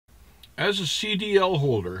As a CDL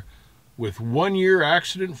holder with 1 year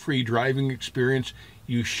accident-free driving experience,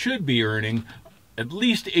 you should be earning at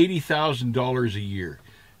least $80,000 a year.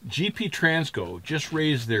 GP Transco just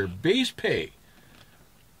raised their base pay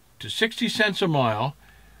to 60 cents a mile,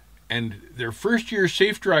 and their first-year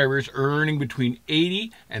safe drivers are earning between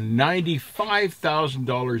 $80,000 and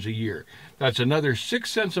 $95,000 a year. That's another 6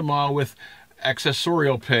 cents a mile with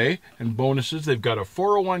accessorial pay and bonuses. They've got a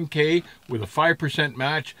 401k with a 5%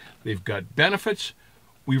 match. They've got benefits.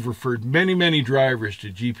 We've referred many drivers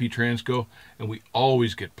to GP Transco, and we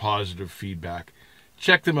always get positive feedback.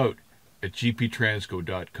 Check them out at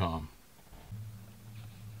gptransco.com.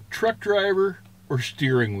 Truck driver or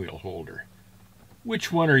steering wheel holder?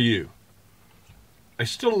 Which one are you? I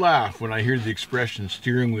still laugh when I hear the expression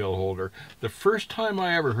steering wheel holder. The first time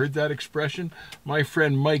I ever heard that expression, my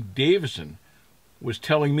friend Mike Davison was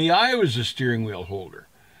telling me I was a steering wheel holder.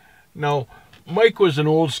 Now, Mike was an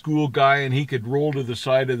old school guy, and he could roll to the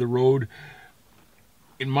side of the road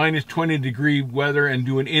in minus 20-degree weather and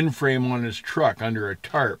do an in-frame on his truck under a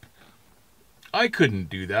tarp. I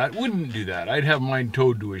couldn't do that, wouldn't do that. I'd have mine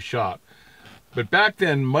towed to his shop. But back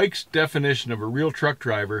then, Mike's definition of a real truck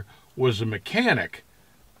driver was a mechanic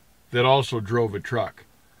that also drove a truck.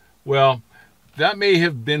 Well, that may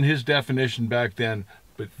have been his definition back then,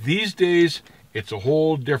 but these days, it's a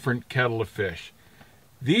whole different kettle of fish.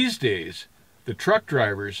 These days, the truck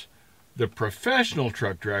drivers, the professional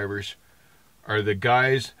truck drivers, are the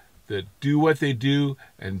guys that do what they do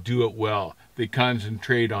and do it well. They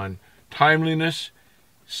concentrate on timeliness,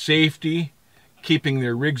 safety, keeping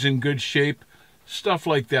their rigs in good shape, stuff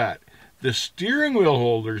like that. The steering wheel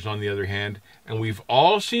holders, on the other hand, and we've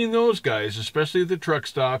all seen those guys, especially at the truck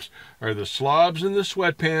stops, are the slobs in the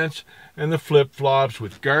sweatpants and the flip-flops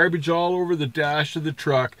with garbage all over the dash of the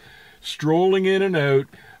truck, strolling in and out,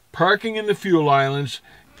 parking in the fuel islands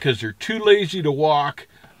because they're too lazy to walk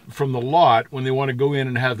from the lot when they want to go in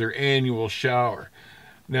and have their annual shower.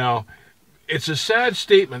 Now, it's a sad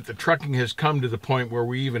statement that trucking has come to the point where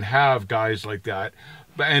we even have guys like that,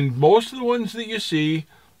 and most of the ones that you see,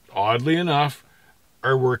 oddly enough,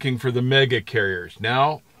 are working for the mega carriers.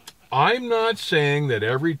 Now, I'm not saying that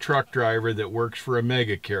every truck driver that works for a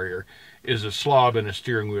mega carrier is a slob and a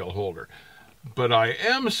steering wheel holder, but I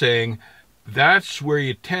am saying that's where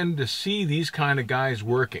you tend to see these kind of guys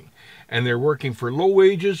working. And they're working for low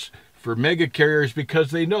wages for mega carriers because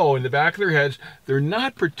they know in the back of their heads they're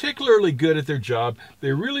not particularly good at their job.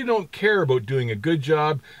 They really don't care about doing a good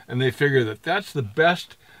job, and they figure that that's the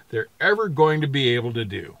best they're ever going to be able to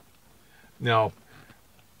do. Now,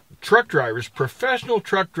 truck drivers, professional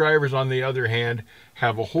truck drivers, on the other hand,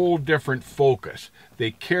 have a whole different focus.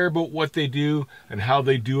 They care about what they do and how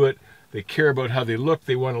they do it. They care about how they look.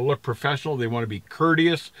 They want to look professional. They want to be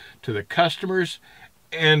courteous to the customers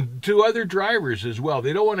and to other drivers as well.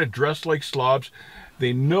 They don't want to dress like slobs.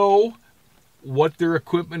 They know what their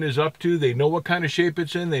equipment is up to. They know what kind of shape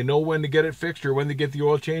it's in. They know when to get it fixed or when to get the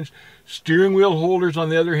oil changed. Steering wheel holders, on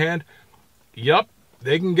the other hand, yep,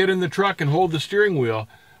 they can get in the truck and hold the steering wheel,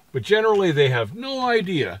 but generally they have no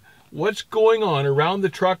idea what's going on around the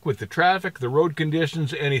truck with the traffic, the road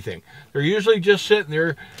conditions, anything. They're usually just sitting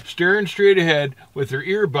there staring straight ahead with their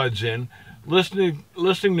earbuds in, listening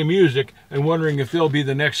to music and wondering if they'll be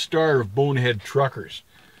the next star of Bonehead Truckers.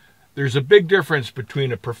 There's a big difference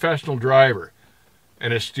between a professional driver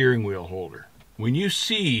and a steering wheel holder. When you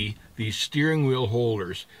see these steering wheel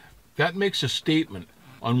holders, that makes a statement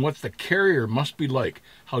on what the carrier must be like,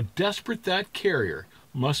 how desperate that carrier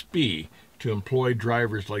must be to employ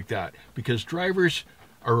drivers like that, because drivers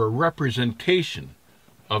are a representation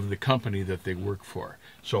of the company that they work for.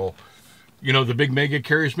 So, you know, the big mega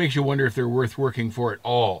carriers makes you wonder if they're worth working for at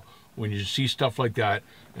all when you see stuff like that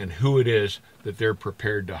and who it is that they're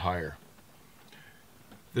prepared to hire.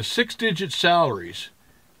 The 6-digit salaries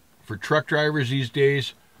for truck drivers these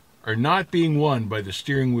days are not being won by the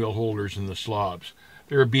steering wheel holders and the slobs.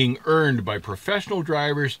 They're being earned by professional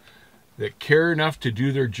drivers that care enough to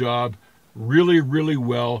do their job really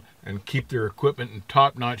well and keep their equipment in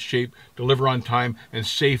top-notch shape, deliver on time, and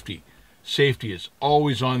safety. Safety is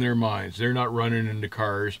always on their minds. They're not running into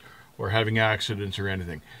cars or having accidents or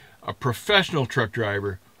anything. A professional truck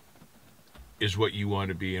driver is what you want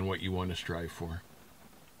to be and what you want to strive for.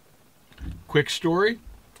 Quick story.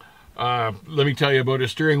 Let me tell you about a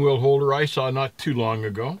steering wheel holder I saw not too long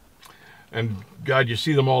ago. And God, you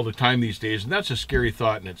see them all the time these days, and that's a scary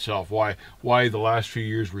thought in itself, why the last few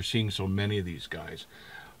years we're seeing so many of these guys.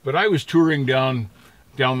 But I was touring down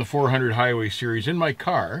the 400 Highway Series in my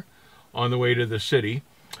car on the way to the city,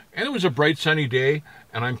 and it was a bright sunny day,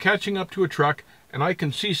 and I'm catching up to a truck, and I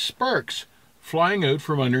can see sparks flying out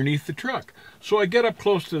from underneath the truck. So I get up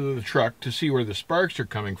close to the truck to see where the sparks are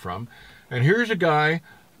coming from, and here's a guy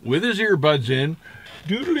with his earbuds in,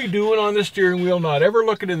 doodly-doing on the steering wheel, not ever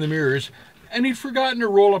looking in the mirrors, and he'd forgotten to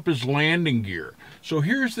roll up his landing gear. So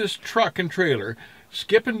here's this truck and trailer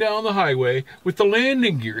skipping down the highway with the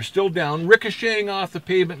landing gear still down, ricocheting off the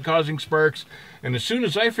pavement, causing sparks. And as soon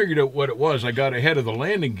as I figured out what it was, I got ahead of the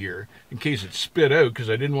landing gear in case it spit out, because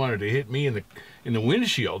I didn't want it to hit me in the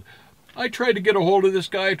windshield. I tried to get a hold of this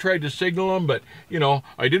guy, tried to signal him, but,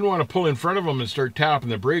 I didn't want to pull in front of him and start tapping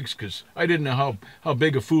the brakes, because I didn't know how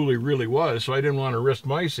big a fool he really was, so I didn't want to risk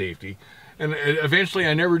my safety. And eventually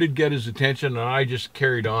I never did get his attention, and I just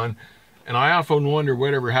carried on. And I often wonder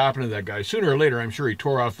whatever happened to that guy. Sooner or later, I'm sure he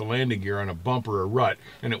tore off the landing gear on a bump or a rut,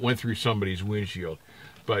 and it went through somebody's windshield.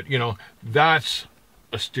 But, that's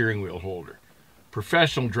a steering wheel holder.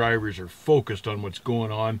 Professional drivers are focused on what's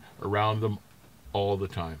going on around them all the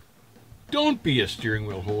time. Don't be a steering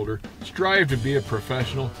wheel holder. Strive to be a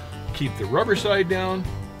professional. Keep the rubber side down,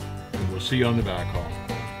 and we'll see you on the back haul.